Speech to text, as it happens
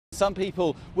some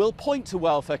people will point to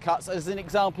welfare cuts as an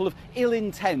example of ill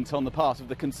intent on the part of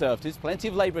the Conservatives. Plenty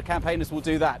of Labour campaigners will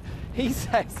do that. He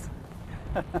says...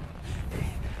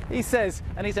 He says,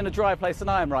 and he's in a drier place than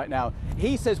I am right now,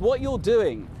 he says what you're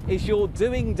doing is you're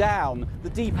doing down the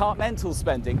departmental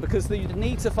spending because you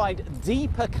need to find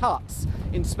deeper cuts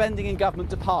in spending in government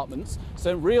departments.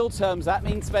 So in real terms, that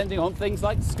means spending on things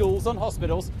like schools, on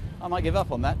hospitals. I might give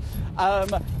up on that.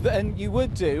 Than you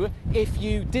would do if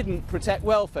you didn't protect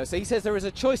welfare. So he says there is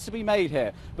a choice to be made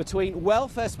here between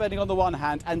welfare spending on the one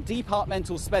hand and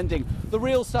departmental spending, the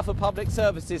real stuff of public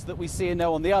services that we see and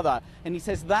know on the other. And he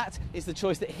says that is the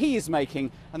choice that he is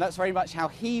making, and that's very much how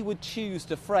he would choose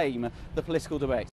to frame the political debate.